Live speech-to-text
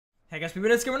Hey guys,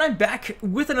 it's Gamer and I'm back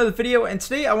with another video, and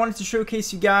today I wanted to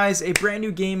showcase you guys a brand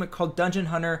new game called Dungeon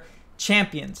Hunter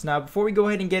Champions. Now, before we go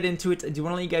ahead and get into it, I do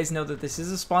want to let you guys know that this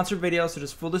is a sponsored video, so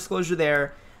just full disclosure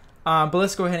there. But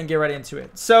let's go ahead and get right into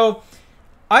it. So,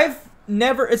 it's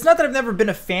not that I've never been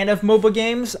a fan of mobile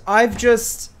games. I've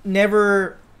just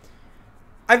never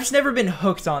been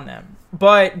hooked on them.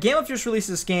 But Game of just released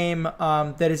this game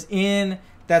that is in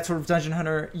that sort of Dungeon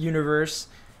Hunter universe,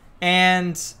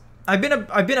 and I've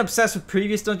been obsessed with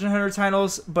previous Dungeon Hunter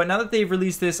titles, but now that they've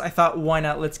released this, I thought, why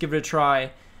not? Let's give it a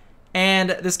try. And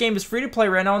this game is free to play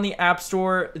right now on the App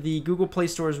Store, the Google Play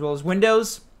Store, as well as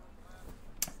Windows.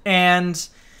 And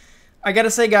I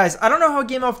gotta say, guys, I don't know how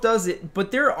Game Off does it,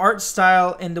 but their art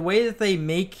style and the way that they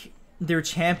make their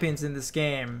champions in this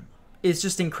game is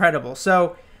just incredible.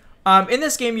 So, in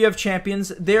this game, you have champions.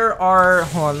 There are,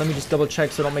 hold on, let me just double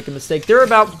check so I don't make a mistake. There are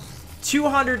about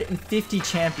 250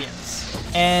 champions,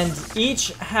 and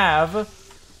each have,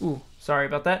 sorry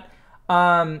about that,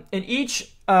 and each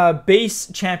base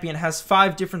champion has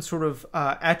 5 different sort of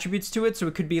attributes to it. So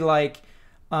it could be like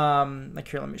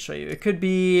here, let me show you. It could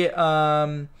be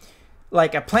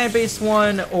like a plant-based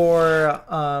one, or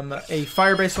a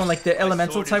fire-based one, like the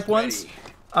elemental type ones,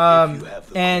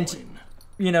 and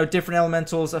you know, different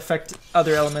elementals affect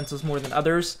other elementals more than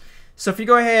others. So if you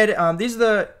go ahead, these are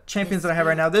the champions that I have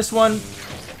right now. This one,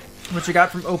 which I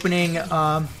got from opening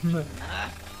a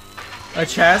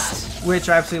chest, which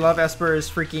I absolutely love. Esper is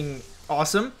freaking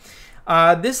awesome.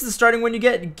 This is the starting one you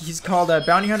get. He's called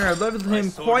Bounty Hunter. I've leveled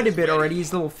him quite a bit already.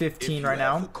 He's level 15 right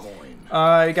now.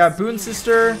 You got Boon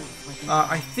Sister.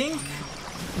 I think...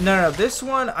 No, this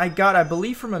one I got, I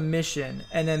believe, from a mission.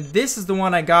 And then this is the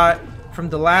one I got from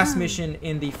the last mission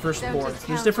in the first board.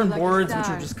 There's different boards, which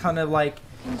are just kind of like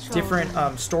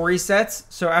different story sets.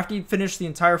 So after you finish the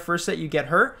entire first set, you get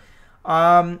her.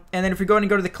 And then if we go ahead and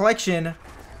go to the collection,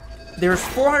 there's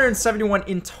 471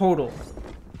 in total.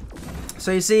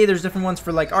 So you see there's different ones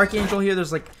for like Archangel here.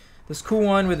 There's like this cool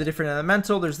one with a different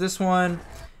elemental. There's this one.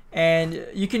 And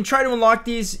you can try to unlock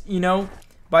these, you know,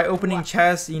 by opening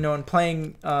chests, you know, and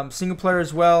playing single player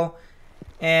as well.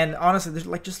 And honestly, there's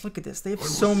like, just look at this. They have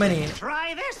so many.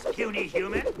 Try this, puny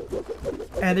human.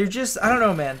 And they're just, I don't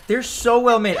know, man. They're so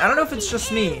well made. I don't know if it's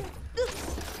just me.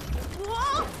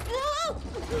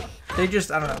 They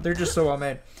just, I don't know. They're just so well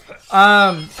made.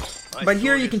 But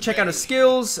here you can check out his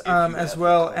skills, as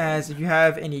well as if you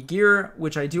have any gear,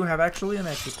 which I do have actually. And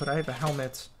actually I have a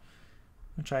helmet,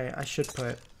 which I should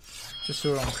put, just so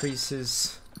it'll increase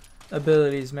his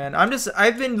abilities, man.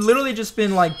 I've been literally just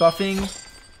been like buffing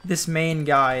this main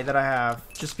guy that I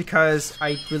have, just because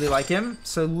I really like him.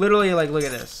 So literally, like, look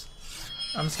at this.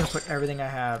 I'm just gonna put everything I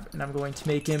have, and I'm going to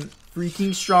make him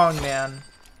freaking strong, man.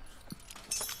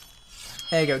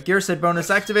 There you go. Gear set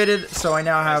bonus activated, so I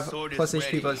now have plus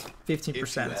HP plus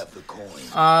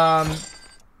 15%.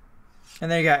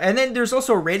 And there you go. And then there's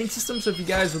also a rating system. So if you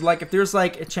guys would like, if there's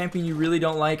like a champion you really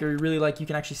don't like or you really like, you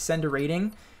can actually send a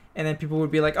rating, and then people would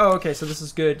be like, oh, okay, so this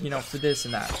is good, you know, for this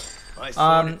and that.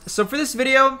 So for this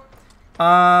video,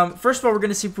 first of all, we're going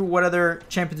to see what other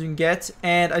champions we can get.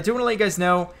 And I do want to let you guys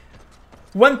know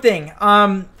one thing.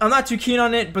 I'm not too keen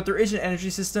on it, but there is an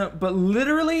energy system. But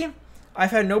literally,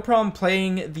 I've had no problem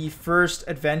playing the first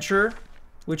adventure,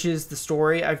 which is the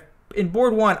story. In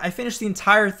board 1, I finished the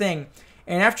entire thing.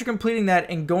 And after completing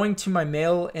that and going to my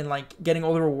mail and like getting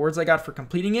all the rewards I got for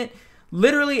completing it,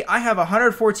 literally I have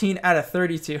 114 out of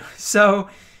 32. So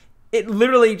it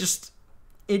literally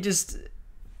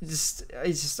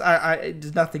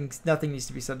nothing needs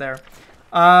to be said there.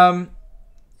 But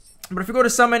if we go to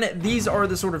summon, these are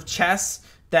the sort of chests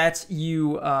that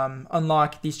you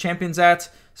unlock these champions at.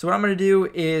 So what I'm going to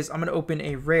do is I'm going to open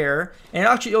a rare, and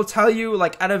actually it'll tell you,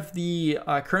 like, out of the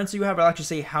currency you have, it'll actually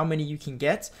say how many you can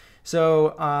get.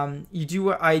 So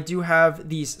I do have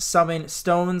these summon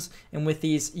stones, and with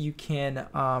these you can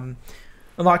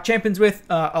unlock champions with,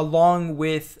 along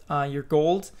with your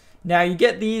gold. Now you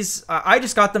get these, I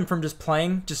just got them from just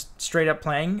playing, just straight up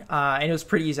playing, and it was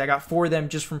pretty easy. I got 4 of them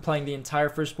just from playing the entire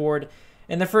first board,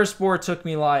 and the first board took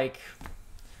me like,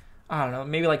 I don't know,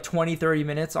 maybe like 20-30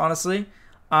 minutes, honestly.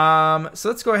 So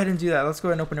let's go ahead and do that. Let's go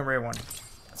ahead and open a rare one.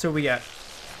 That's what we get.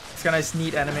 It's got a nice,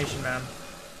 neat animation, man.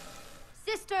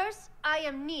 Sisters, I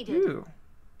am needed. Ooh.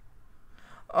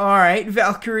 Alright,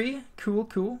 Valkyrie. Cool,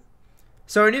 cool.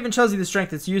 So it even tells you the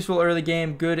strength. It's useful early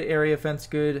game, good area defense,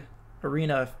 good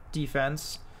arena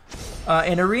defense.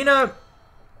 In arena,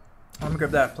 I'm gonna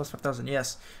grab that, plus 5,000,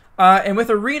 yes. And with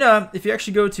arena, if you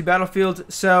actually go to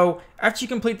battlefield, so after you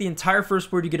complete the entire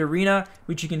first board, you get arena,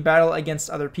 which you can battle against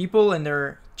other people and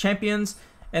their champions.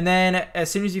 And then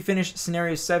as soon as you finish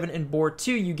Scenario 7 in Board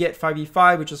 2, you get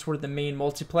 5v5, which is sort of the main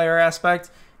multiplayer aspect.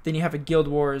 Then you have a Guild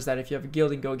Wars that if you have a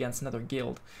guild, you can go against another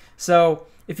guild. So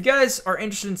if you guys are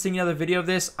interested in seeing another video of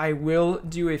this, I will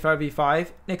do a 5v5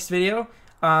 next video.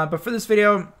 But for this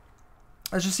video,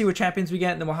 let's just see what champions we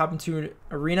get, and then we'll hop into an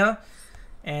arena.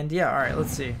 And yeah, all right,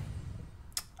 let's see.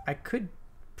 I could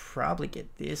probably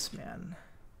get this, man.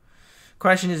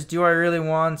 Question is, do I really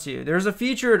want to? There's a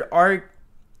featured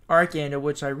Archangel,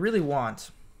 which I really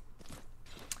want.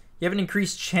 You have an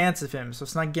increased chance of him, so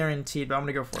it's not guaranteed, but I'm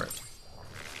going to go for it.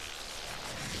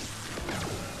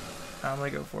 I'm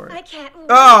going to go for it. I can't wait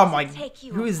oh to my, take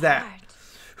you who is that? apart.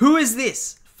 Who is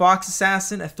this? Fox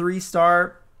Assassin, a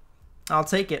 3-star. I'll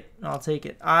take it. I'll take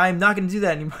it. I'm not going to do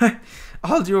that anymore.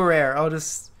 I'll do a rare. I'll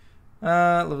just,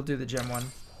 we'll do the gem one.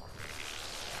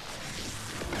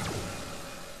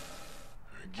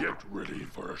 Get ready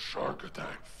for a shark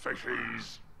attack,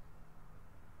 fishies.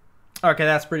 Okay,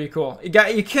 that's pretty cool.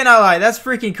 You cannot lie. That's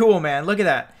freaking cool, man. Look at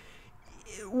that.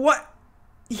 What?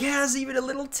 He has even a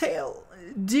little tail.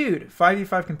 Dude,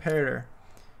 5v5 comparator.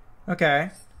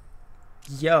 Okay.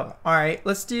 Yo. All right,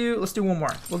 let's do one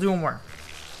more. We'll do one more.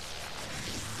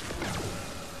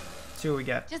 See what we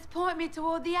get. Just point me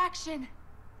toward the action.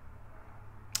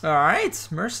 All right,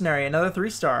 Mercenary, another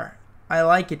 3-star. I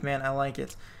like it, man. I like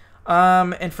it.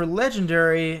 And for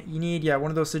Legendary, you need, yeah,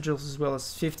 one of those sigils as well as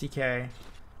 50k.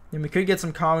 Then we could get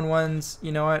some common ones.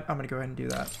 You know what? I'm going to go ahead and do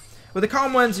that. With the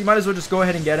common ones, you might as well just go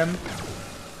ahead and get them.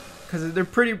 Because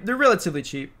they're relatively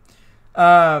cheap.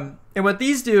 And what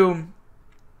these do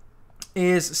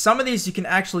is some of these you can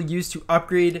actually use to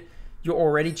upgrade your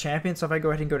already champion. So if I go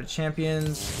ahead and go to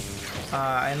champions,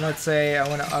 and let's say I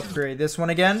want to upgrade this one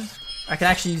again, I can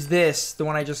actually use this, the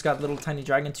one I just got, Little Tiny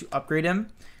Dragon, to upgrade him.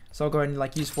 So I'll go ahead and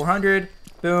like use 400.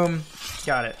 Boom.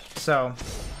 Got it. So,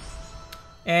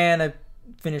 and I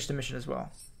finished the mission as well.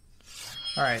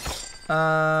 All right.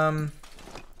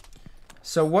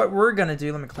 So what we're going to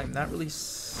do, let me claim that really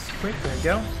quick. There we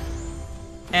go.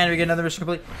 And we get another mission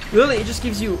complete. Really, it just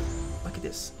gives you, look at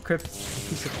this, equipped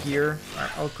piece of gear. All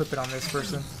right, I'll equip it on this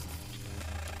person.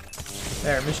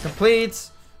 There, mission complete.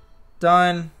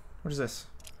 Done. What is this?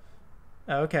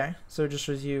 Oh, okay, so it just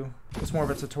shows you, it's more of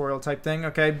a tutorial type thing.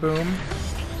 Okay, boom.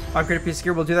 Upgrade a piece of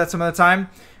gear, we'll do that some other time.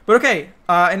 But okay,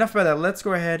 enough about that. Let's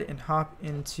go ahead and hop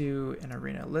into an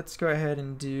arena. Let's go ahead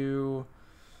and do,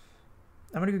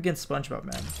 I'm gonna go get SpongeBob,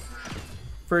 man.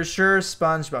 For sure,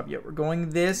 SpongeBob. Yeah, we're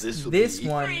going this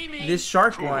one, this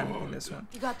shark one, and this one.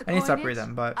 I need to upgrade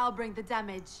them, but I'll bring the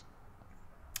damage.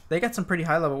 They got some pretty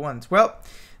high level ones. Well,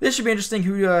 this should be interesting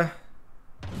who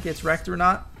gets wrecked or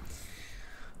not.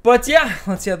 But yeah,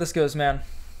 let's see how this goes, man.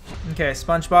 Okay,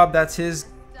 SpongeBob, that's his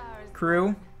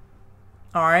crew.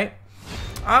 All right.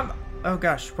 Oh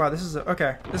gosh, wow, this is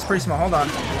okay. This is pretty small. Hold on.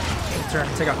 Turn,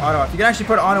 take off auto off. You can actually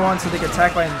put auto on so they can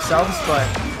attack by themselves, but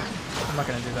I'm not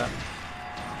gonna do that.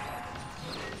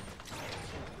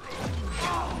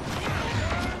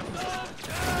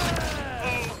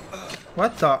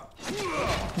 What the?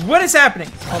 What is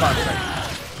happening? Hold on a second.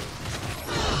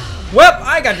 Well,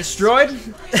 I got destroyed.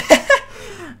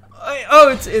 Oh,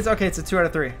 it's okay. It's a 2 out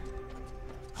of 3.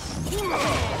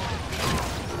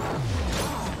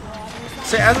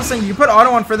 So as I was saying, you put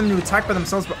auto on for them to attack by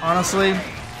themselves, but honestly,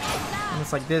 when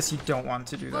it's like this, you don't want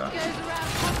to do that.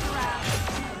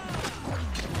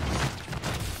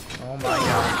 Oh my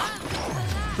god!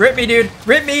 Rip me, dude!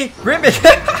 Rip me! Rip me!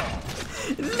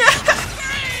 No!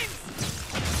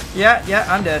 Yeah,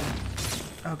 I'm dead.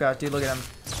 Oh god, dude, look at him.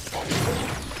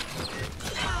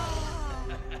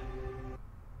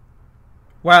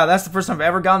 Wow, that's the first time I've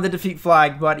ever gotten the defeat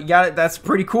flag, but you got it. That's a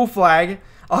pretty cool flag.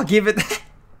 I'll give it that.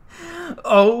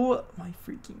 Oh my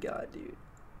freaking god, dude.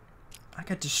 I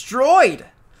got destroyed.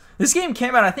 This game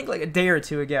came out, I think, like a day or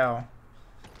two ago.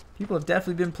 People have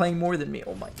definitely been playing more than me.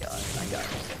 Oh my god, I got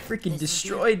freaking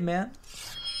destroyed, man.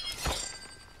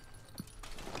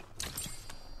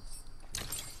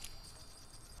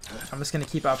 I'm just gonna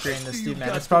keep upgrading this dude,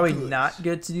 man. It's probably not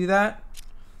good to do that,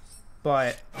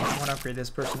 but I want to upgrade this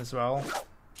person as well.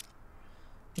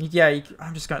 Yeah,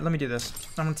 I'm just gonna, let me do this.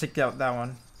 I'm gonna take out that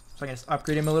one, so I can just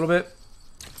upgrade him a little bit.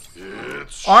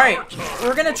 All right,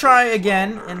 we're gonna try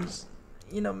again, and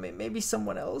you know, maybe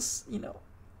someone else. You know,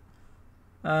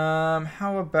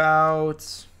 how about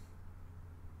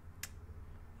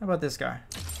this guy?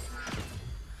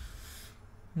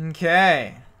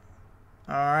 Okay.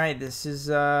 All right, this is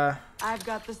I've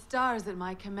got the stars at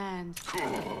my command.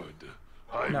 Good.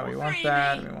 No, we want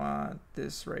that. We want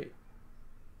this right.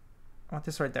 I want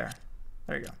this right there.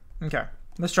 There you go. Okay,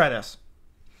 let's try this.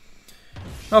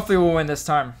 Hopefully we'll win this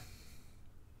time.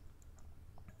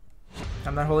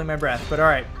 I'm not holding my breath, but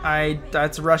alright.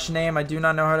 That's a Russian name. I do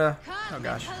not know how to... Oh,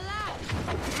 gosh.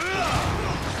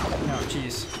 Oh,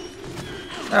 jeez.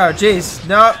 Oh, jeez.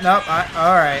 Nope, nope.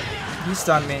 Alright. He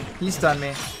stunned me. He stunned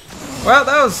me. Well,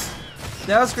 that was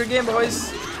a good game,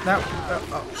 boys.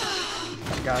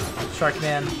 Oh god. Shark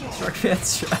Man. Shark Man.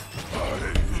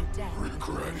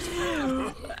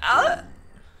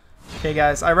 Okay,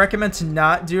 guys. I recommend to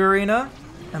not do arena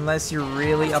unless you're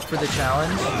really up for the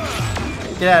challenge.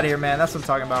 Get out of here, man. That's what I'm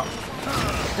talking about.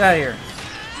 Get out of here.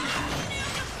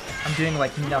 I'm doing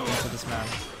like nothing to this man.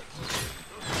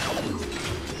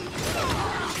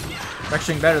 We're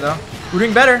actually doing better though. We're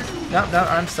doing better. No, no,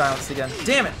 I'm silenced again.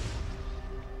 Damn it.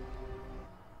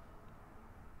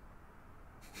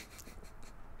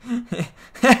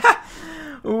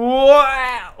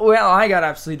 Wow. Well, I got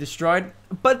absolutely destroyed.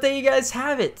 But there you guys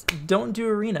have it. Don't do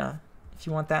arena if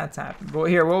you want that to happen. But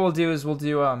here, what we'll do is we'll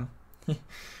do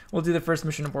we'll do the first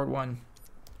mission on board 1.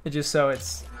 It just so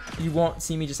it's you won't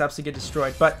see me just absolutely get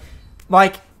destroyed. But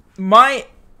like my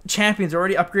champions are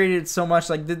already upgraded so much.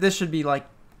 Like this should be like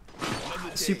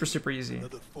super easy.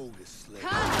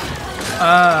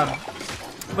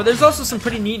 But there's also some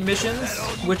pretty neat missions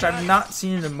which I've not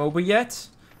seen in a MOBA yet.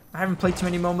 I haven't played too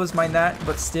many MOBAs, mind that,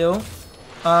 but still.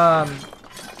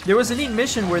 There was a neat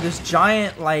mission where this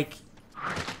giant like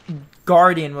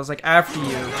guardian was like after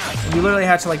you, and you literally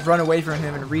had to like run away from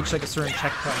him and reach like a certain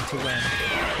checkpoint to win.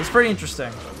 It's pretty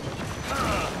interesting.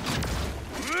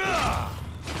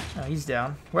 Oh, he's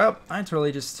down. Well, I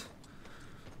totally just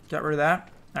got rid of that.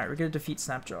 Alright, we're gonna defeat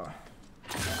Snapjaw.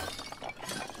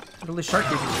 Really shark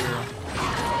baby here.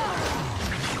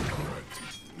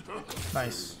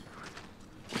 Nice.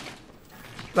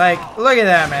 Like, look at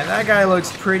that, man. That guy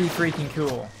looks pretty freaking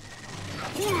cool.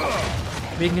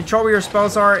 We can control where your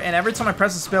spells are, and every time I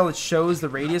press a spell, it shows the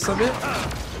radius of it,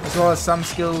 as well as some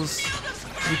skills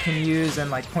you can use and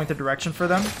like point the direction for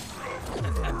them.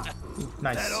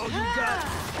 Nice.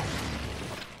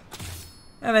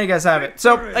 And there you guys have it.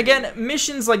 So again,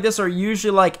 missions like this are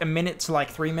usually like a minute to like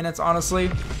 3 minutes,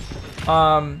 honestly.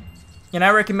 And I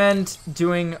recommend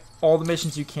doing all the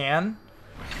missions you can.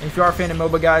 And if you are a fan of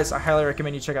MOBA, guys, I highly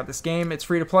recommend you check out this game. It's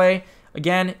free to play.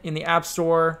 Again, in the App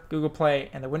Store, Google Play,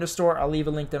 and the Windows Store. I'll leave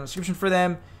a link down in the description for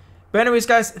them. But anyways,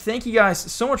 guys, thank you guys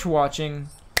so much for watching.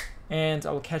 And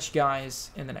I will catch you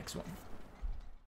guys in the next one.